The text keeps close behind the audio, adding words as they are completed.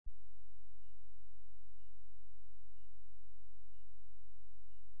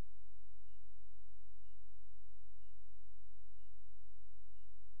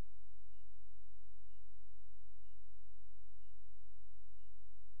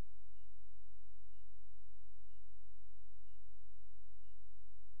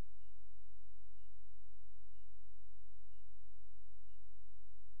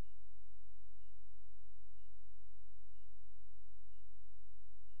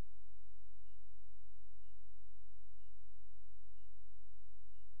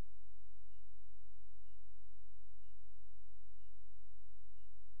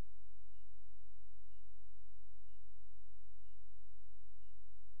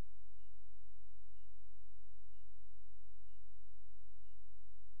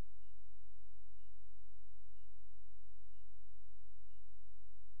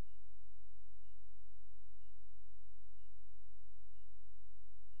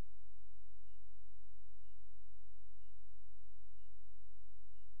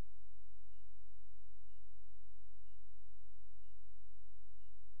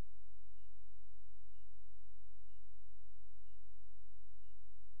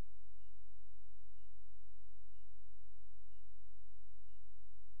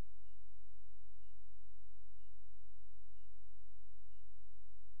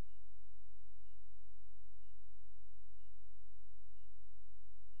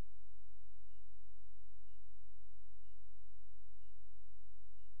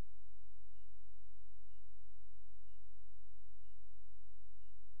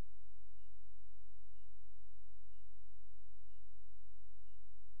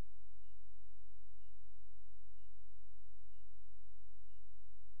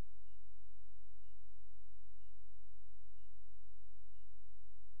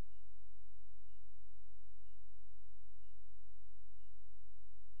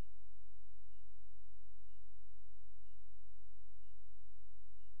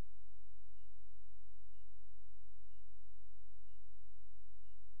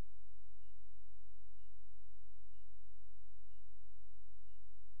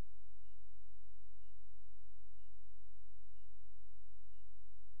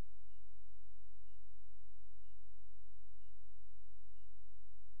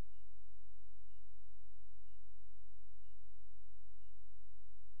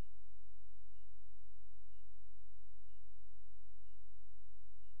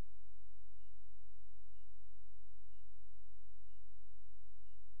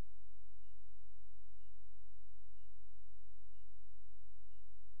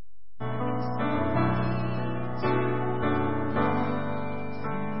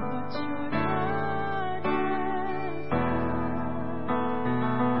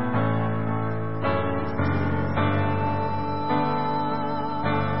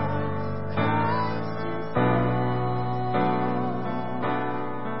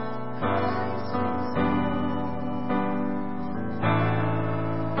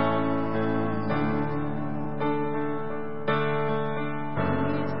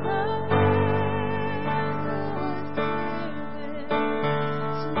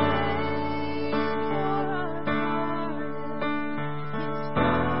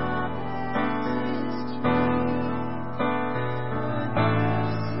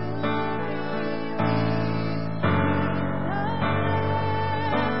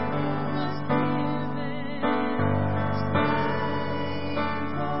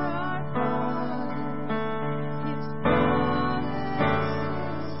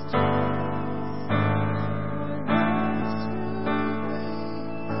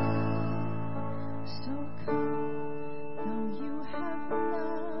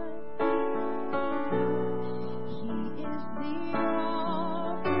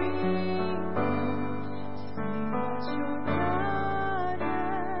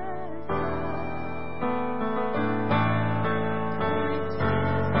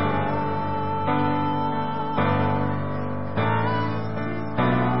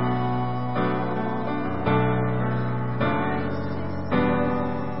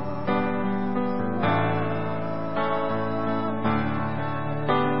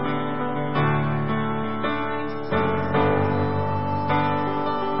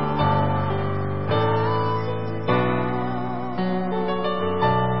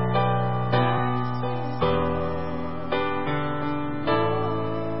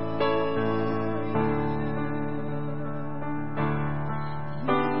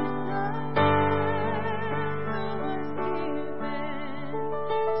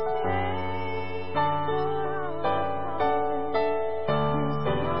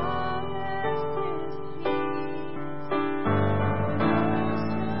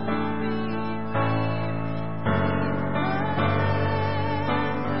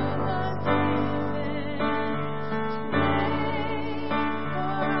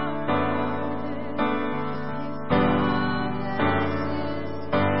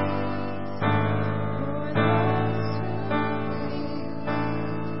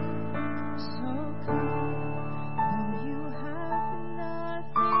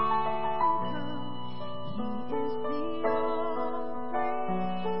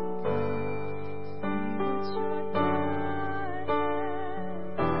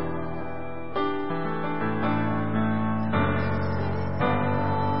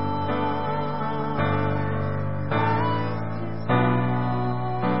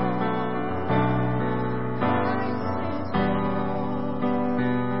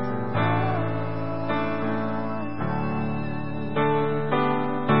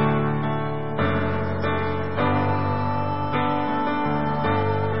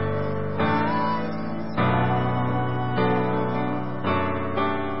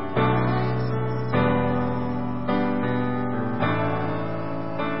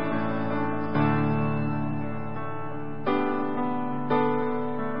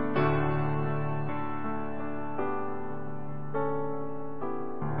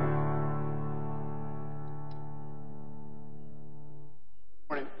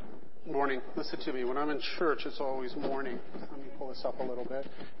Listen to me. When I'm in church, it's always morning. Let me pull this up a little bit.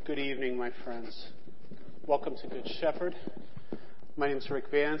 Good evening, my friends. Welcome to Good Shepherd. My name is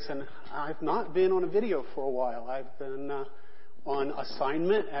Rick Vance, and I've not been on a video for a while. I've been on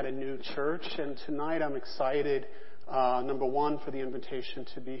assignment at a new church, and tonight I'm excited, number one, for the invitation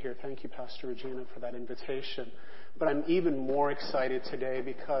to be here. Thank you, Pastor Regina, for that invitation. But I'm even more excited today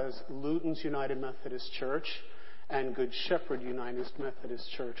because Luton's United Methodist Church and Good Shepherd United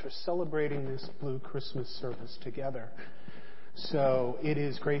Methodist Church are celebrating this Blue Christmas service together. So it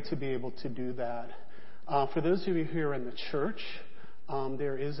is great to be able to do that. For those of you here in the church,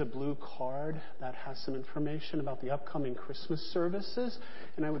 there is a blue card that has some information about the upcoming Christmas services,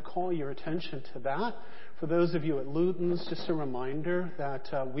 and I would call your attention to that. For those of you at Luton's, just a reminder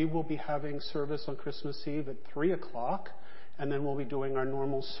that we will be having service on Christmas Eve at 3 o'clock, and then we'll be doing our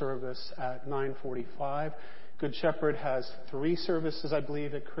normal service at 9:45. Good Shepherd has 3 services, I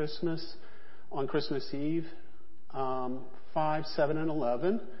believe, at Christmas, on Christmas Eve, 5, 7, and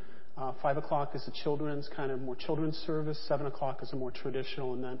 11. 5 o'clock is a children's, kind of more children's service. 7 o'clock is a more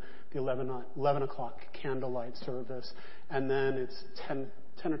traditional, and then the 11 o'clock candlelight service. And then it's 10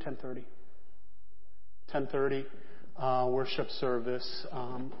 or 10:30? 10:30 worship service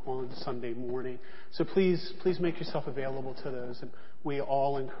on Sunday morning. So please make yourself available to those. And we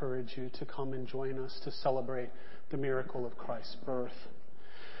all encourage you to come and join us to celebrate the miracle of Christ's birth.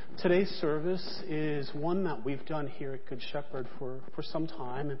 Today's service is one that we've done here at Good Shepherd for some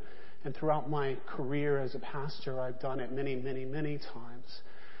time. And throughout my career as a pastor, I've done it many, many, many times.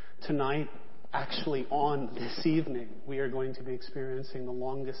 Tonight, actually on this evening, we are going to be experiencing the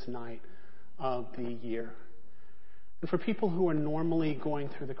longest night of the year. And for people who are normally going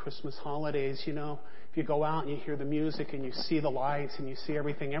through the Christmas holidays, you know, if you go out and you hear the music and you see the lights and you see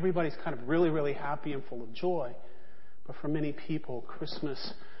everything, everybody's kind of really, really happy and full of joy. But for many people,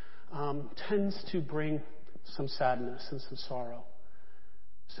 Christmas tends to bring some sadness and some sorrow.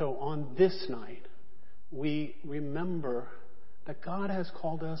 So on this night, we remember that God has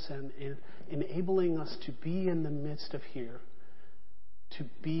called us and enabling us to be in the midst of here, to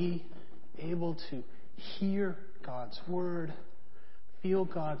be able to hear God's word, feel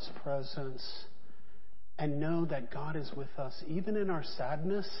God's presence, and know that God is with us even in our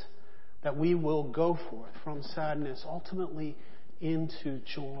sadness, that we will go forth from sadness ultimately into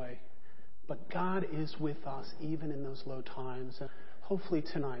joy. But God is with us even in those low times. And hopefully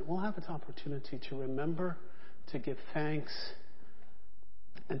tonight we'll have an opportunity to remember, to give thanks,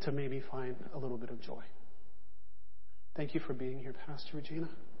 and to maybe find a little bit of joy. Thank you for being here, Pastor Regina.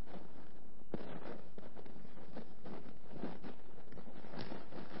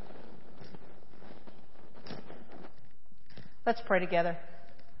 Let's pray together.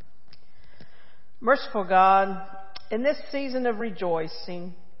 Merciful God, in this season of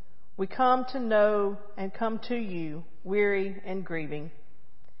rejoicing, we come to know and come to you, weary and grieving.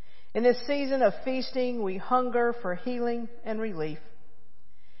 In this season of feasting, we hunger for healing and relief.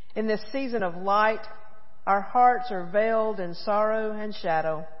 In this season of light, our hearts are veiled in sorrow and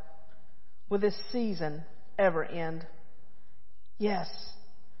shadow. Will this season ever end? Yes,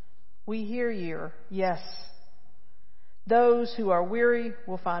 we hear your yes. Those who are weary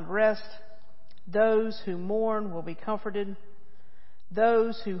will find rest. Those who mourn will be comforted.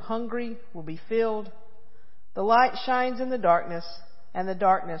 Those who hungry will be filled. The light shines in the darkness, and the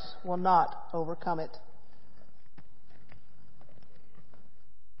darkness will not overcome it.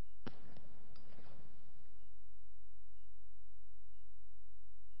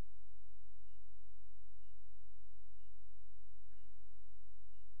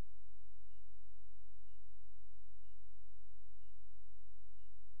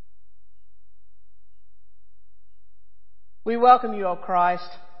 We welcome you, O Christ,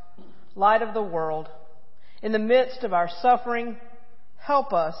 light of the world. In the midst of our suffering,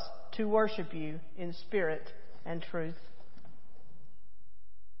 help us to worship you in spirit and truth.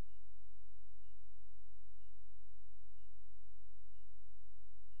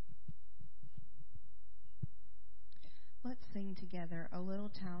 Let's sing together O Little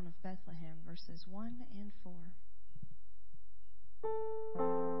Town of Bethlehem, verses 1 and 4.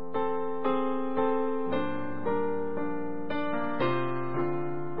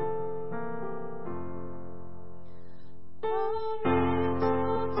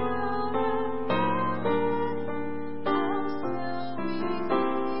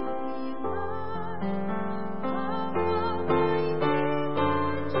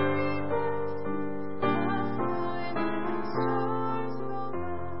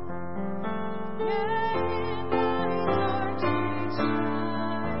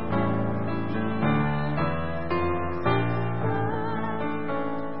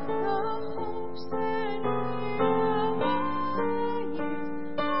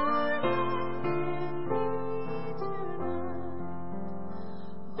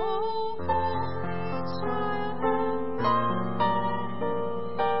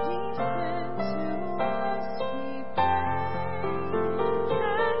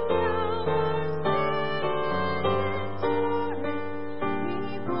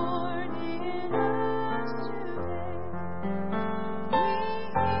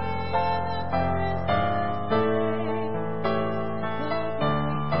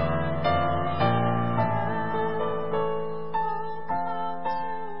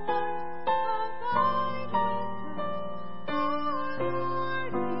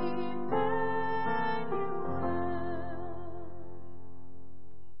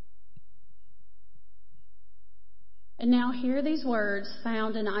 And now hear these words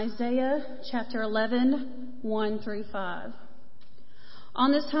found in Isaiah chapter 11, 1 through 5.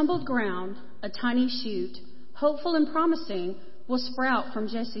 On this humbled ground, a tiny shoot, hopeful and promising, will sprout from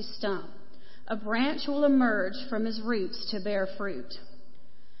Jesse's stump. A branch will emerge from his roots to bear fruit.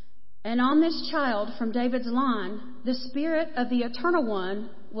 And on this child from David's line, the Spirit of the Eternal One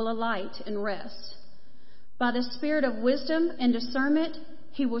will alight and rest. By the Spirit of wisdom and discernment,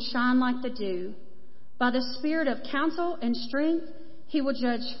 he will shine like the dew. By the Spirit of counsel and strength, he will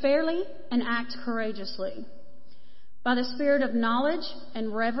judge fairly and act courageously. By the Spirit of knowledge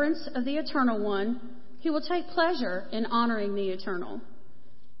and reverence of the Eternal One, he will take pleasure in honoring the Eternal.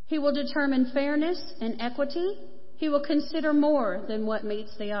 He will determine fairness and equity. He will consider more than what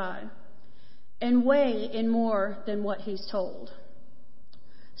meets the eye, and weigh in more than what he's told,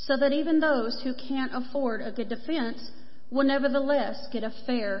 so that even those who can't afford a good defense will nevertheless get a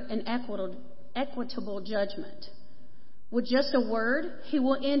fair and equitable judgment. With just a word, he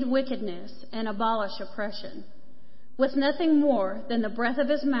will end wickedness and abolish oppression. With nothing more than the breath of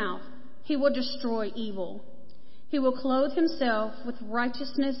his mouth, he will destroy evil. He will clothe himself with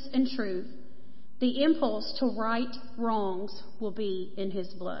righteousness and truth. The impulse to right wrongs will be in his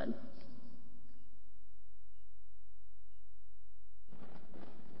blood.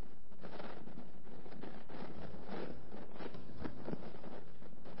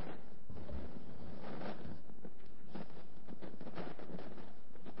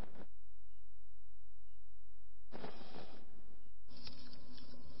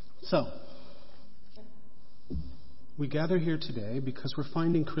 So, we gather here today because we're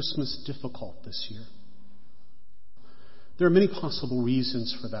finding Christmas difficult this year. There are many possible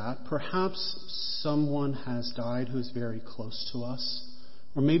reasons for that. Perhaps someone has died who is very close to us,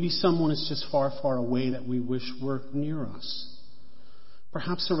 or maybe someone is just far, far away that we wish were near us.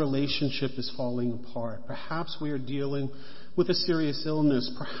 Perhaps a relationship is falling apart. Perhaps we are dealing with a serious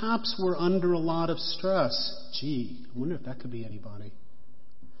illness. Perhaps we're under a lot of stress. Gee, I wonder if that could be anybody.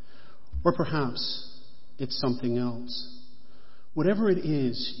 Or perhaps it's something else. Whatever it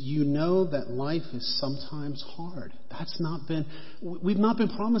is, you know that life is sometimes hard. We've not been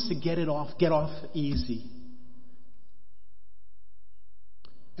promised to get off easy.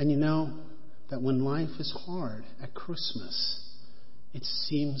 And you know that when life is hard at Christmas, it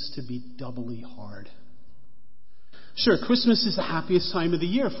seems to be doubly hard. Sure, Christmas is the happiest time of the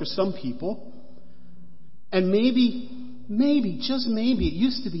year for some people. And maybe, just maybe, it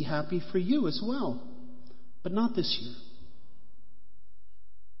used to be happy for you as well. But not this year.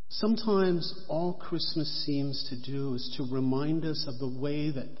 Sometimes all Christmas seems to do is to remind us of the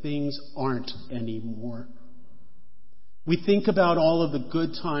way that things aren't anymore. We think about all of the good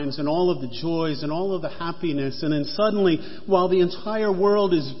times and all of the joys and all of the happiness, and then suddenly, while the entire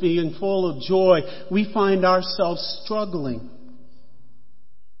world is being full of joy, we find ourselves struggling.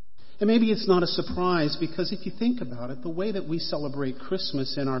 And maybe it's not a surprise, because if you think about it, the way that we celebrate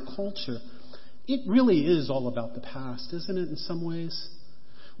Christmas in our culture, it really is all about the past, isn't it, in some ways?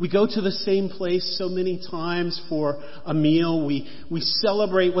 We go to the same place so many times for a meal. We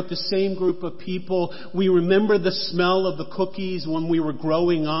celebrate with the same group of people. We remember the smell of the cookies when we were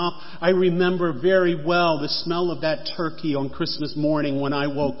growing up. I remember very well the smell of that turkey on Christmas morning when I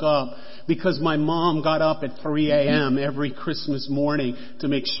woke up, because my mom got up at 3 a.m. every Christmas morning to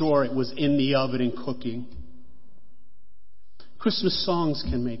make sure it was in the oven and cooking. Christmas songs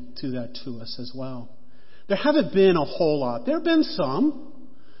can do that to us as well. There haven't been a whole lot. There have been some.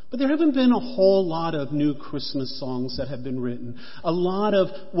 But there haven't been a whole lot of new Christmas songs that have been written. A lot of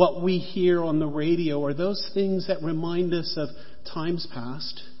what we hear on the radio are those things that remind us of times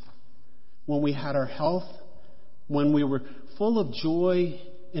past, when we had our health, when we were full of joy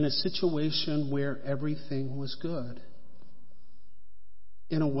in a situation where everything was good.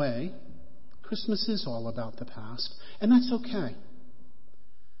 In a way, Christmas is all about the past, and that's okay.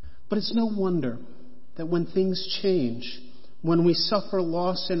 But it's no wonder that when things change, when we suffer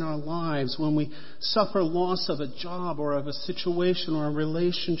loss in our lives, when we suffer loss of a job or of a situation or a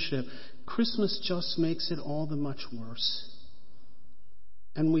relationship, Christmas just makes it all the much worse.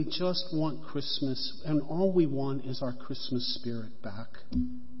 And we just want Christmas, and all we want is our Christmas spirit back.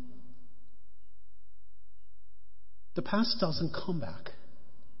 The past doesn't come back.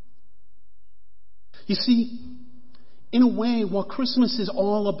 You see, in a way, while Christmas is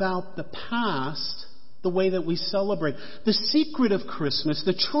all about the past, the way that we celebrate, the secret of Christmas,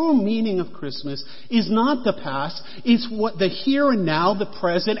 the true meaning of Christmas, is not the past. It's what the here and now, the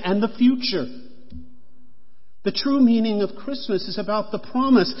present, and the future. The true meaning of Christmas is about the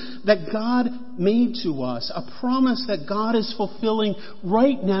promise that God made to us, a promise that God is fulfilling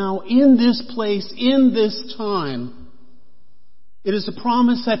right now in this place, in this time. It is a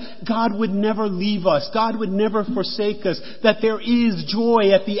promise that God would never leave us. God would never forsake us. That there is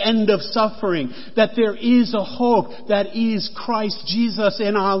joy at the end of suffering. That there is a hope that is Christ Jesus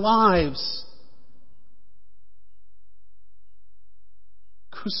in our lives.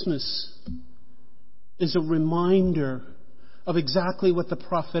 Christmas is a reminder of exactly what the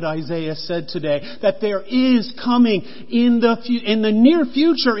prophet Isaiah said today, that there is coming in the near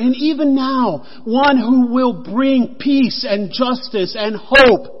future and even now, one who will bring peace and justice and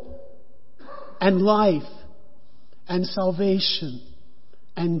hope and life and salvation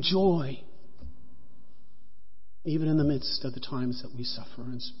and joy, even in the midst of the times that we suffer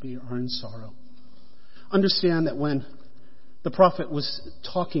and are in sorrow. Understand that when the prophet was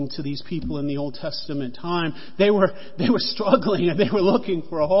talking to these people in the Old Testament time, they were struggling and they were looking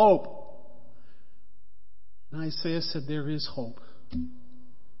for a hope. And Isaiah said, there is hope.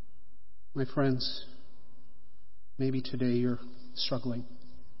 My friends, maybe today you're struggling.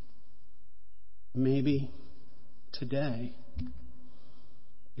 Maybe today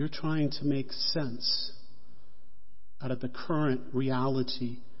you're trying to make sense out of the current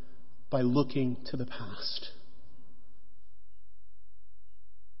reality by looking to the past.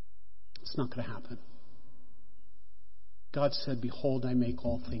 It's not going to happen. God said, behold, I make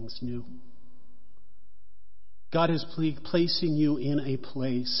all things new. God is placing you in a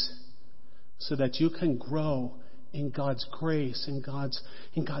place so that you can grow in God's grace, in God's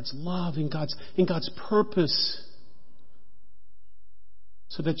love, in God's purpose,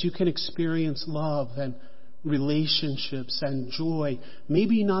 so that you can experience love and relationships and joy,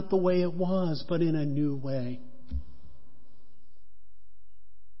 maybe not the way it was, but in a new way.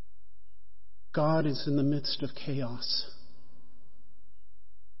 God is in the midst of chaos.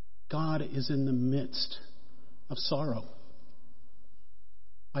 God is in the midst of sorrow.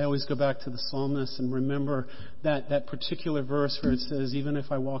 I always go back to the psalmist and remember that particular verse where it says, even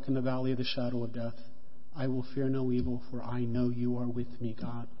if I walk in the valley of the shadow of death, I will fear no evil, for I know you are with me,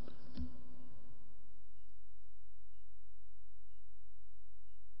 God.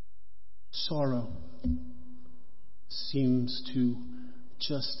 Sorrow seems to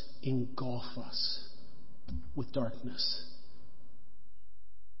just engulf us with darkness.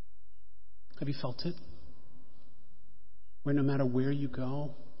 Have you felt it? Where no matter where you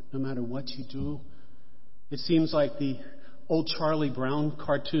go, no matter what you do, it seems like the old Charlie Brown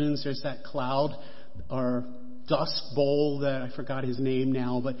cartoons, there's that cloud or dust bowl that, I forgot his name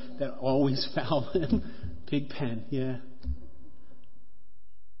now, but that always found him. Pig Pen, yeah.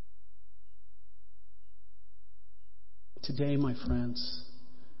 Today, my friends,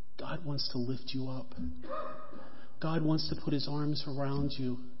 God wants to lift you up. God wants to put his arms around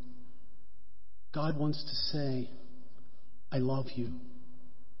you. God wants to say, I love you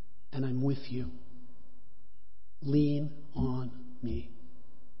and I'm with you. Lean on me.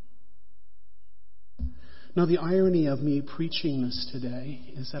 Now, the irony of me preaching this today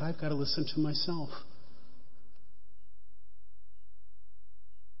is that I've got to listen to myself.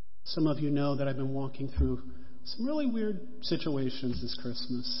 Some of you know that I've been walking through some really weird situations this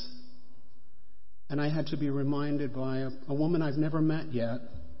Christmas. And I had to be reminded by a woman I've never met yet,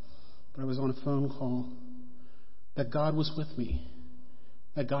 but I was on a phone call, that God was with me,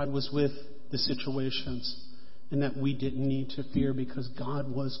 that God was with the situations, and that we didn't need to fear because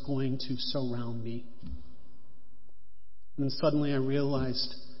God was going to surround me. And suddenly I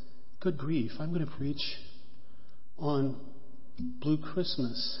realized, good grief, I'm going to preach on Blue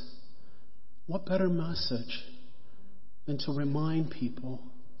Christmas. What better message than to remind people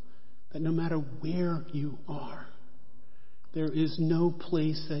that no matter where you are, there is no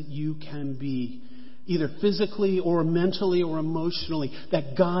place that you can be, either physically or mentally or emotionally,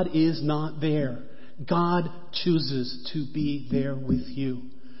 that God is not there. God chooses to be there with you.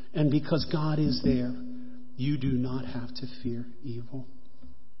 And because God is there, you do not have to fear evil.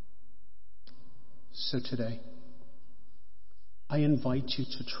 So today, I invite you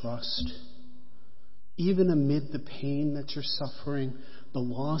to trust. Even amid the pain that you're suffering, the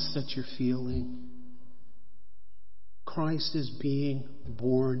loss that you're feeling, Christ is being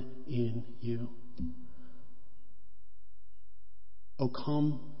born in you. Oh,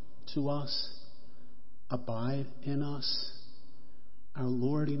 come to us, abide in us, our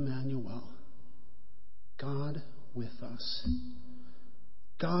Lord Emmanuel, God with us.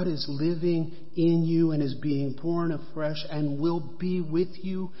 God is living in you and is being born afresh and will be with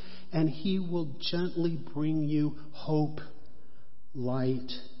you, and he will gently bring you hope,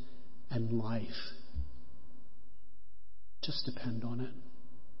 light, and life. Just depend on it.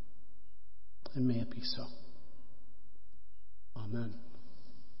 And may it be so. Amen.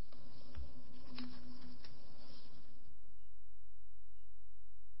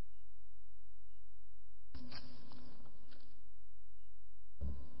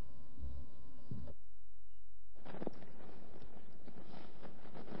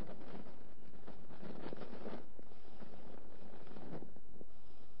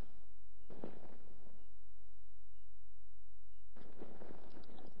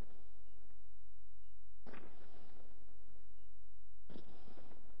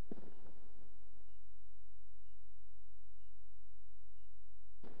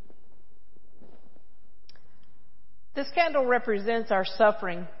 This candle represents our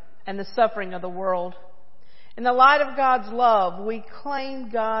suffering and the suffering of the world. In the light of God's love, we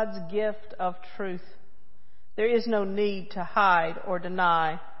claim God's gift of truth. There is no need to hide or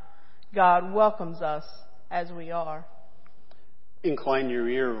deny. God welcomes us as we are. Incline your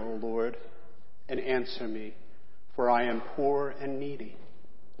ear, O Lord, and answer me, for I am poor and needy.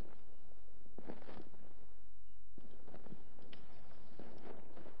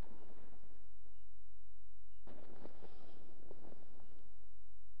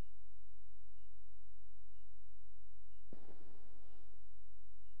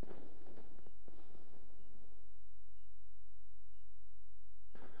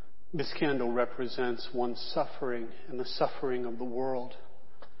 This candle represents one's suffering and the suffering of the world.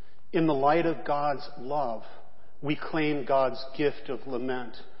 In the light of God's love, we claim God's gift of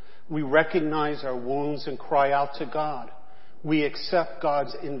lament. We recognize our wounds and cry out to God. We accept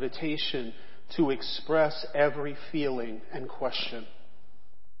God's invitation to express every feeling and question.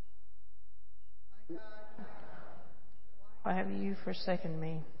 Why have you forsaken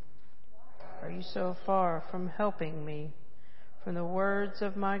me? Are you so far from helping me? From the words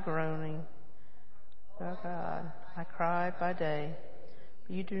of my groaning, oh God, I cry by day,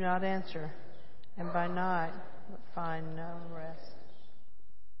 but you do not answer, and by night find no rest.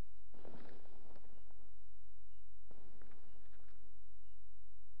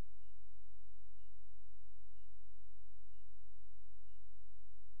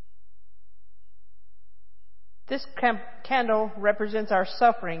 This candle represents our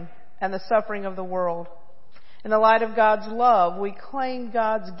suffering and the suffering of the world. In the light of God's love, we claim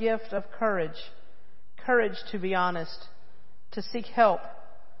God's gift of courage. Courage to be honest, to seek help,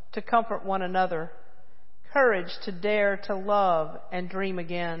 to comfort one another. Courage to dare to love and dream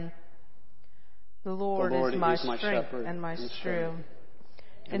again. The Lord is my strength and my strength.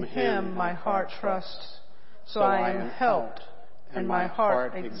 In Him my heart trusts, so I am helped, and my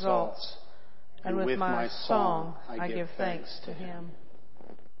heart exalts. And with my song I give thanks to Him.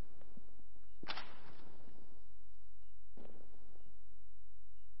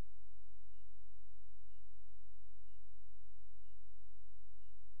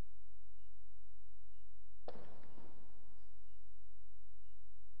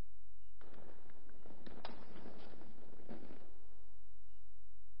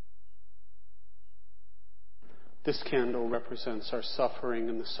 This candle represents our suffering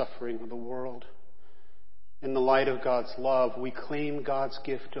and the suffering of the world. In the light of God's love, we claim God's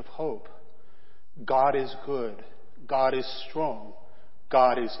gift of hope. God is good. God is strong.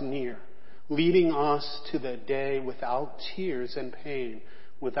 God is near, leading us to the day without tears and pain,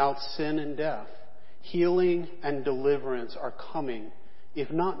 without sin and death. Healing and deliverance are coming, if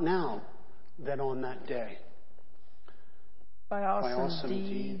not now, then on that day. By awesome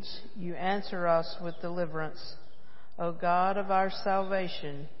deeds, you answer us with deliverance. O God of our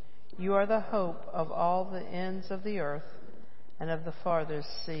salvation, you are the hope of all the ends of the earth and of the farthest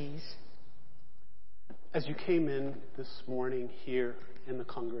seas. As you came in this morning here in the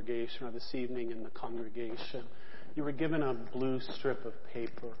congregation, or this evening in the congregation, you were given a blue strip of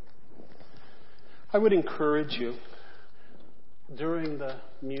paper. I would encourage you, during the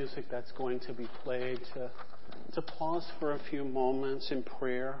music that's going to be played, to pause for a few moments in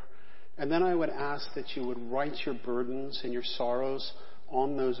prayer. And then I would ask that you would write your burdens and your sorrows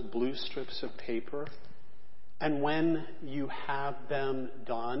on those blue strips of paper. And when you have them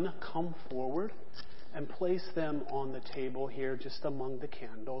done, come forward and place them on the table here just among the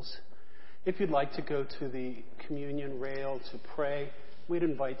candles. If you'd like to go to the communion rail to pray, we'd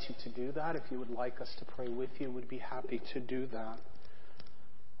invite you to do that. If you would like us to pray with you, we'd be happy to do that.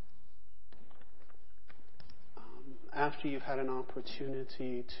 After you've had an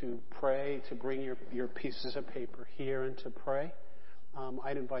opportunity to pray, to bring your pieces of paper here and to pray,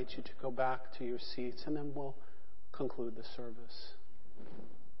 I'd invite you to go back to your seats, and then we'll conclude the service.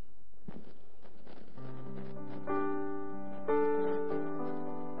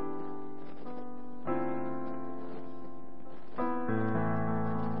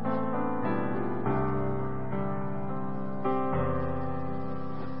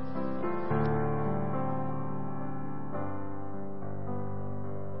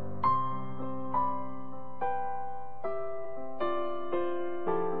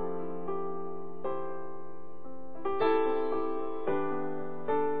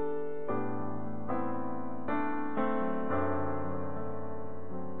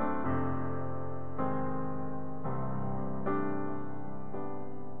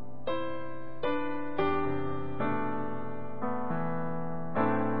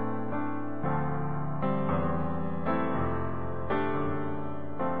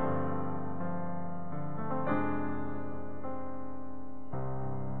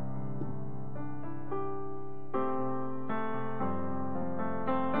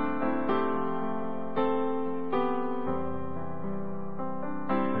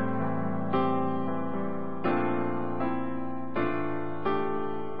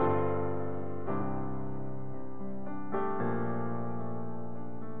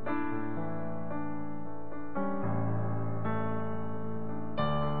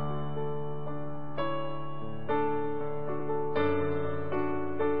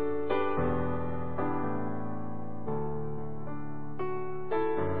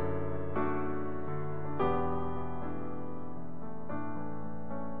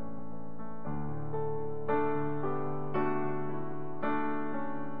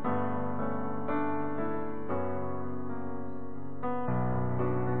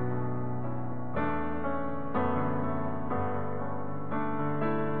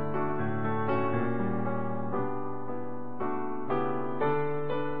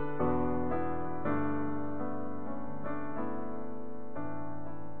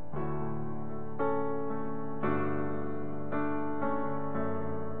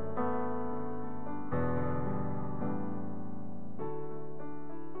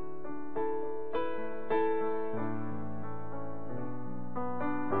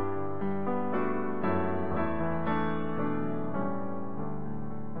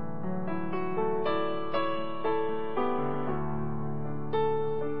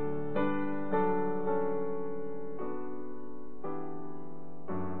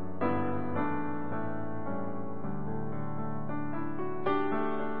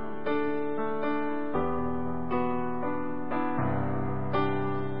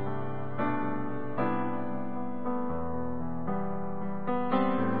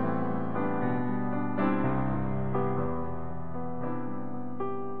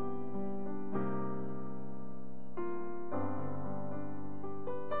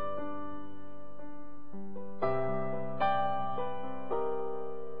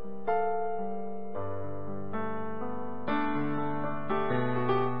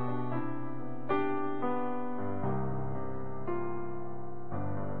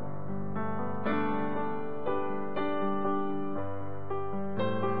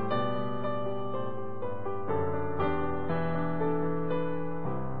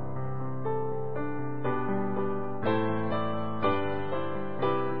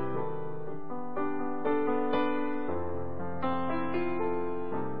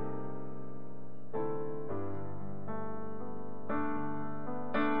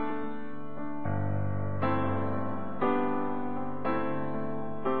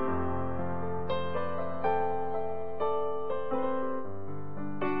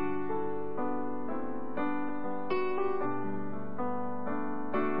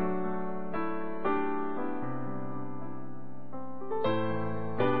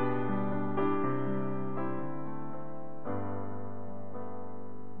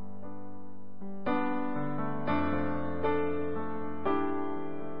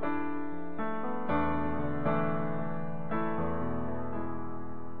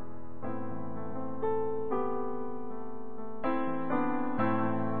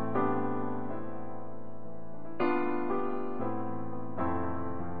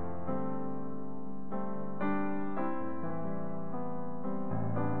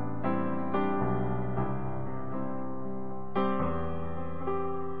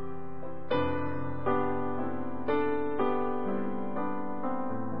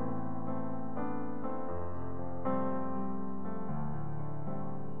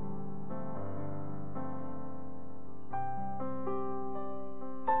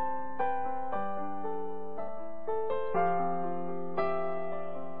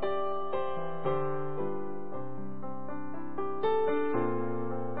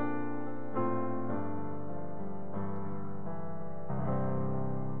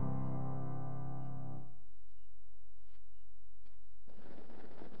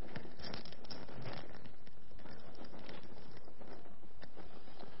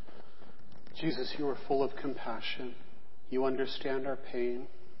 Jesus, you are full of compassion. You understand our pain,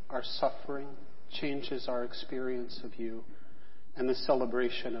 our suffering, changes our experience of you, and the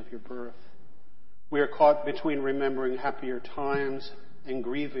celebration of your birth. We are caught between remembering happier times and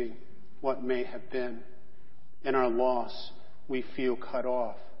grieving what may have been. In our loss, we feel cut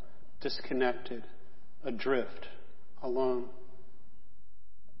off, disconnected, adrift, alone.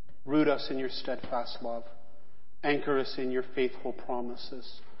 Root us in your steadfast love. Anchor us in your faithful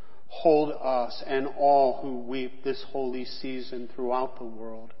promises. Hold us and all who weep this holy season throughout the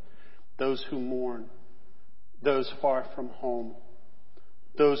world, those who mourn, those far from home,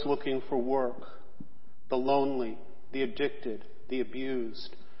 those looking for work, the lonely, the addicted, the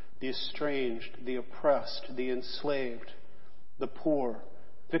abused, the estranged, the oppressed, the enslaved, the poor,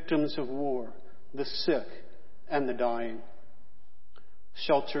 victims of war, the sick, and the dying.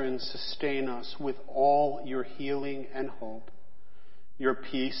 Shelter and sustain us with all your healing and hope, your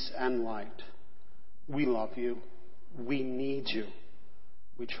peace and light. We love you. We need you.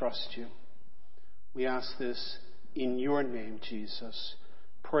 We trust you. We ask this in your name, Jesus,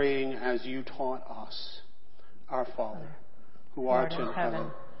 praying as you taught us. Our Father, who art in heaven,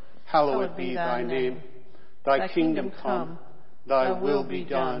 hallowed be thy name. Thy kingdom come, thy will be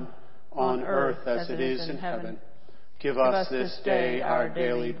done, on earth as it is in heaven. Give us this day our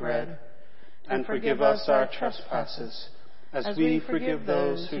daily bread, and forgive us our trespasses, as we forgive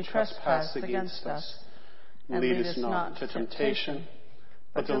those who trespass against us. And lead us not into temptation,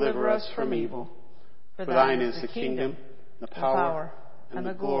 but deliver us from evil. For thine is the kingdom, the power, and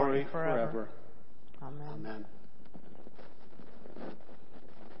the glory forever. Amen. Amen.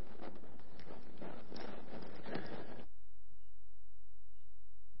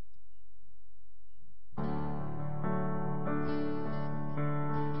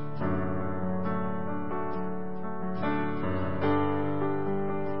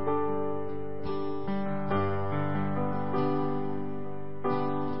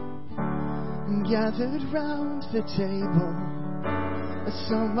 Gathered round the table,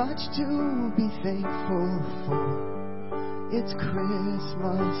 so much to be thankful for. It's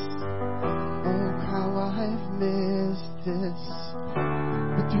Christmas, oh how I've missed this.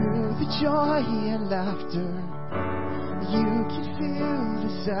 But through the joy and laughter, you can feel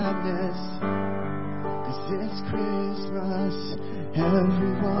the sadness. 'Cause it's Christmas,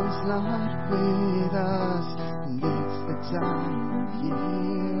 everyone's not with us, and it's the time of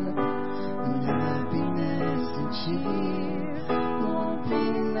year when happiness and cheer won't be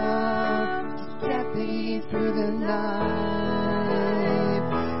enough to get me through the night.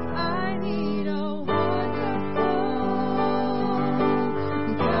 I need a wonderful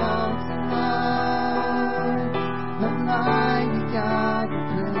counselor, a mighty God, the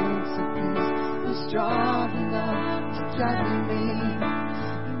Prince of Peace, who's strong enough to carry me.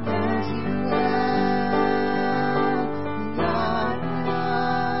 He knows you well, God with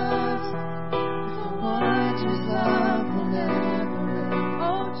us. The wondrous love will never end.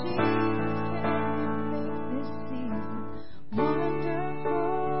 Oh, Jesus, can you make this season wonderful?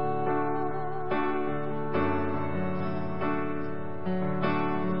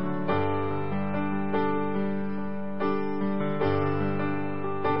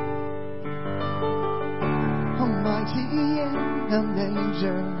 Almighty in a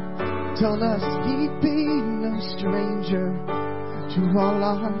manger told us he'd be no stranger to all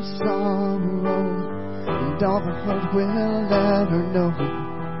our sorrow and all the hurt we'll ever know.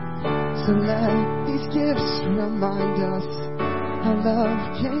 So let these gifts remind us how love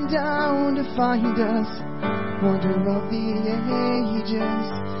came down to find us. Wonder of the ages,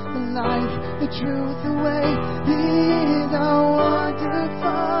 the life, the truth, the way. These are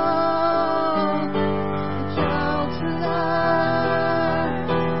wonderful. Counselor,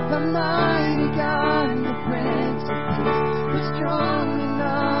 the mighty God, the Prince of Peace, who's strong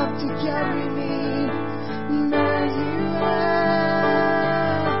enough to carry me. Emmanuel,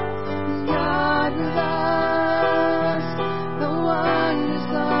 God with us, the wondrous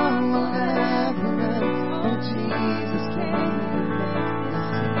love will never end. Oh, Jesus, can you make this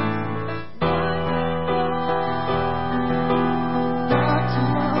season wonderful? God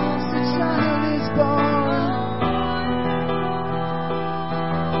tomorrow.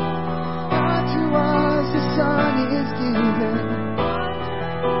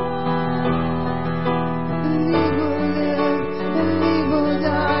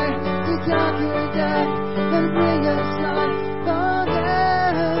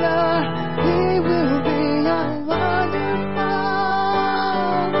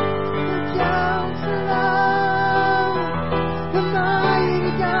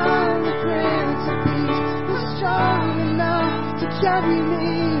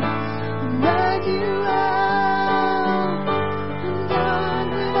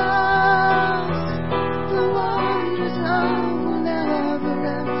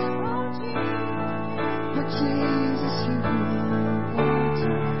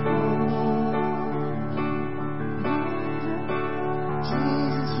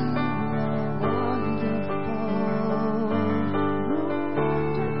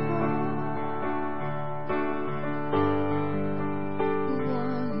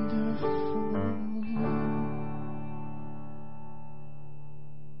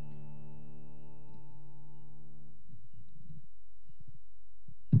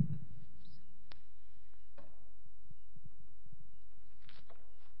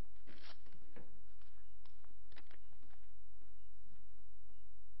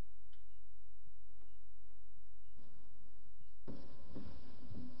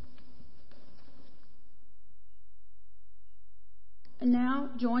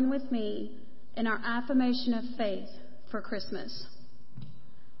 join with me in our affirmation of faith for Christmas.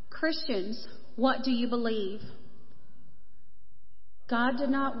 Christians, what do you believe? God did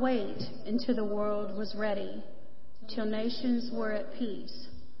not wait until the world was ready, till nations were at peace.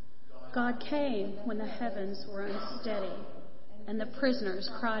 God came when the heavens were unsteady and the prisoners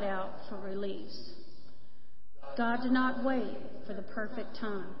cried out for release. God did not wait for the perfect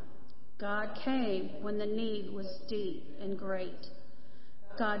time. God came when the need was deep and great.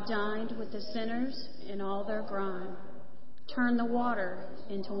 God dined with the sinners in all their grime, turned the water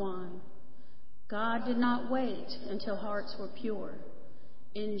into wine. God did not wait until hearts were pure.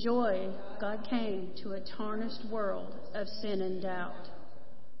 In joy, God came to a tarnished world of sin and doubt,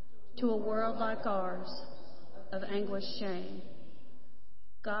 to a world like ours of anguish, shame.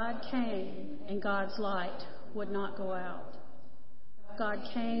 God came, and God's light would not go out. God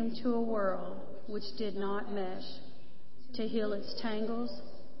came to a world which did not mesh, to heal its tangles,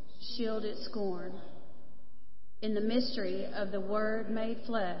 shield its scorn. In the mystery of the Word made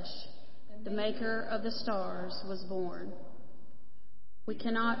flesh, the maker of the stars was born. We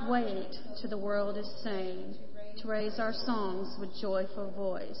cannot wait till the world is sane to raise our songs with joyful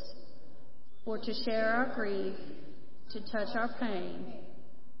voice, or to share our grief, to touch our pain.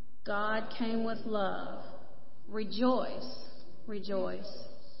 God came with love. Rejoice, rejoice.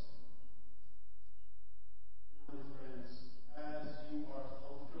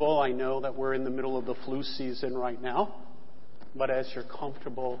 Well, I know that we're in the middle of the flu season right now, but as you're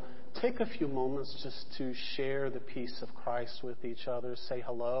comfortable, take a few moments just to share the peace of Christ with each other, say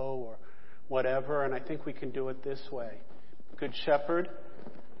hello or whatever, and I think we can do it this way. Good Shepherd,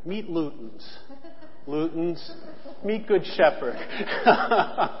 meet Lutens. Lutens, meet Good Shepherd.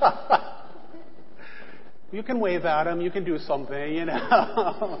 You can wave at him, you can do something, you know.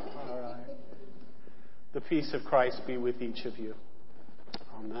 All right. The peace of Christ be with each of you.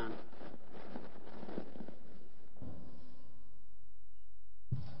 Amen.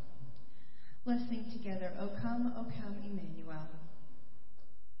 Let's sing together, O come, Emmanuel.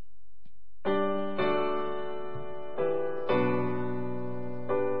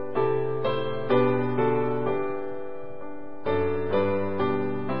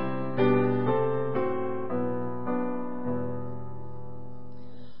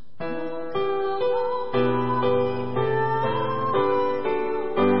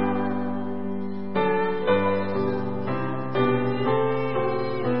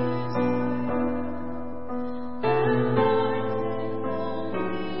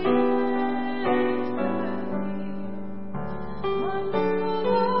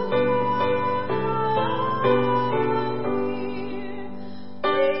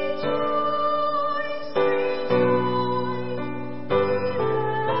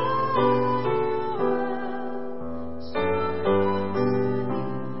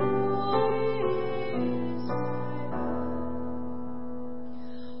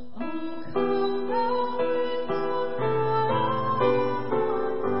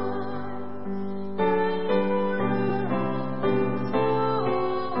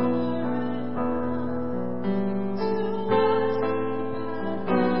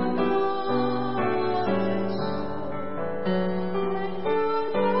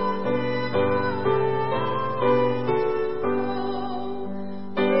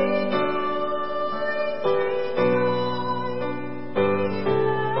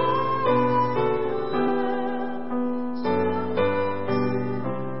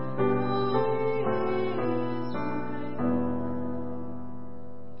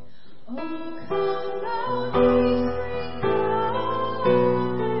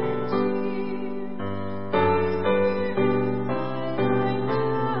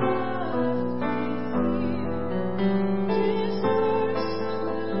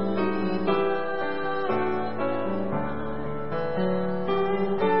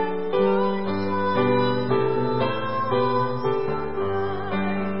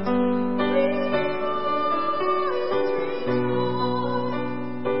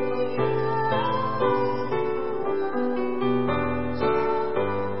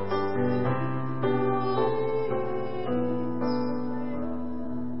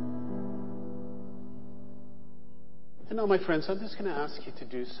 My friends, I'm just going to ask you to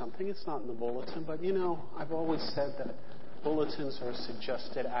do something. It's not in the bulletin, but I've always said that bulletins are a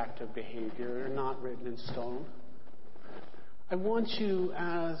suggested act of behavior. They're not written in stone. I want you,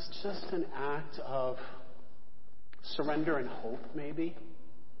 as just an act of surrender and hope, maybe,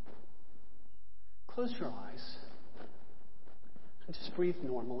 close your eyes and just breathe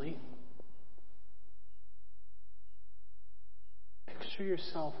normally. Picture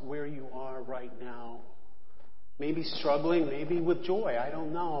yourself where you are right now, maybe struggling, maybe with joy. I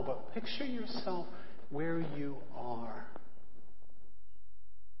don't know. But picture yourself where you are.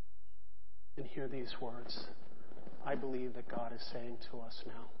 And hear these words. I believe that God is saying to us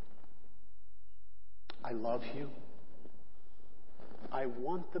now, I love you. I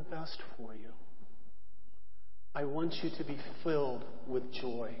want the best for you. I want you to be filled with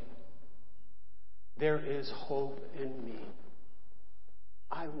joy. There is hope in me.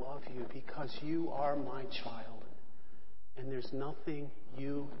 I love you because you are my child. And there's nothing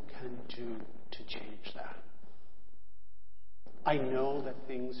you can do to change that. I know that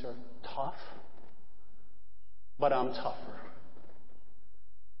things are tough, but I'm tougher.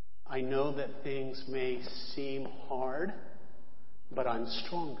 I know that things may seem hard, but I'm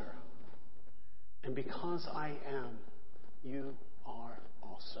stronger. And because I am, you are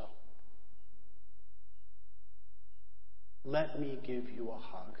also. Let me give you a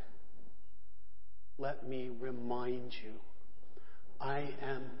hug. Let me remind you, I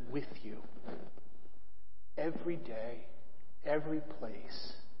am with you every day, every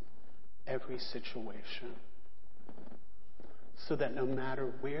place, every situation. So that no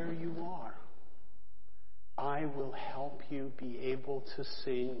matter where you are, I will help you be able to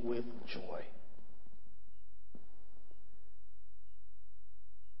sing with joy.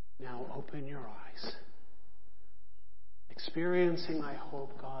 Now open your eyes. Experiencing, I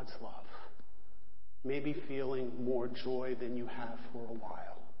hope, God's love. Maybe feeling more joy than you have for a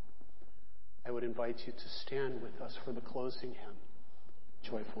while. I would invite you to stand with us for the closing hymn.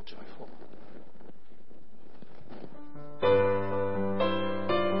 Joyful, joyful.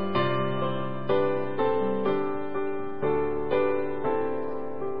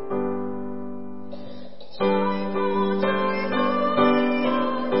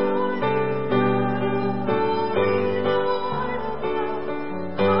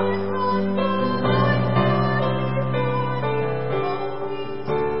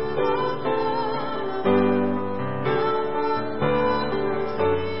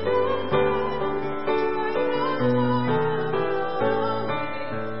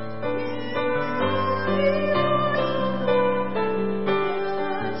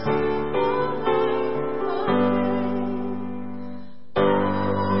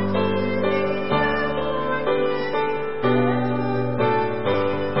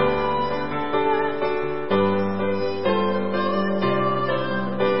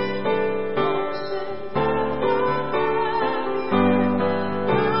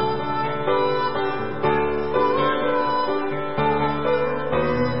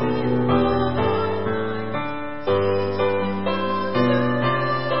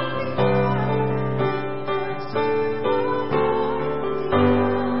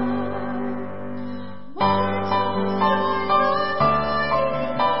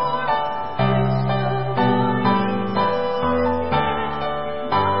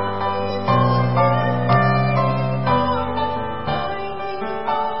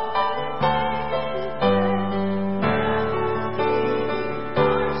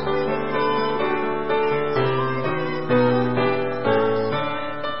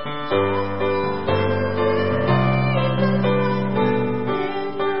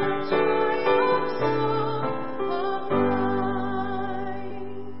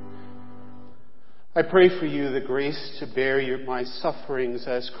 I pray for you the grace to bear my sufferings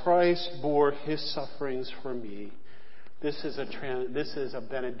as Christ bore his sufferings for me. This is a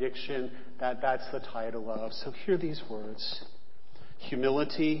benediction that's the title of. So hear these words.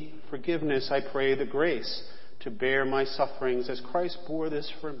 Humility, forgiveness, I pray the grace to bear my sufferings as Christ bore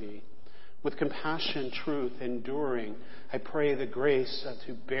this for me. With compassion, truth, enduring, I pray the grace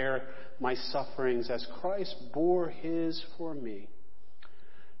to bear my sufferings as Christ bore his for me.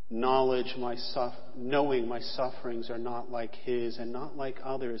 Knowing my sufferings are not like his and not like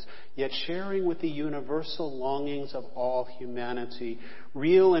others, yet sharing with the universal longings of all humanity,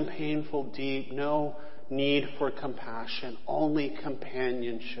 real and painful, deep, no need for compassion, only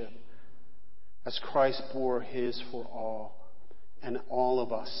companionship. As Christ bore his for all, and all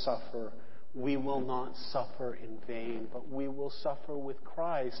of us suffer, we will not suffer in vain, but we will suffer with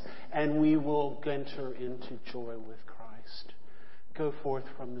Christ, and we will enter into joy with Christ. Go forth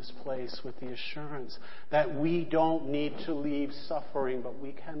from this place with the assurance that we don't need to leave suffering, but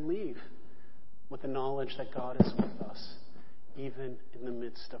we can leave with the knowledge that God is with us, even in the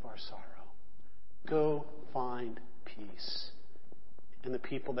midst of our sorrow. Go find peace in the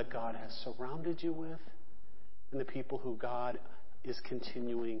people that God has surrounded you with, and the people who God is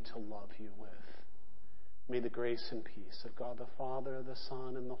continuing to love you with. May the grace and peace of God the Father, the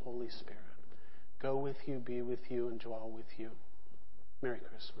Son, and the Holy Spirit go with you, be with you, and dwell with you. Merry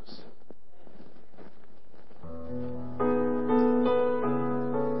Christmas. Amen.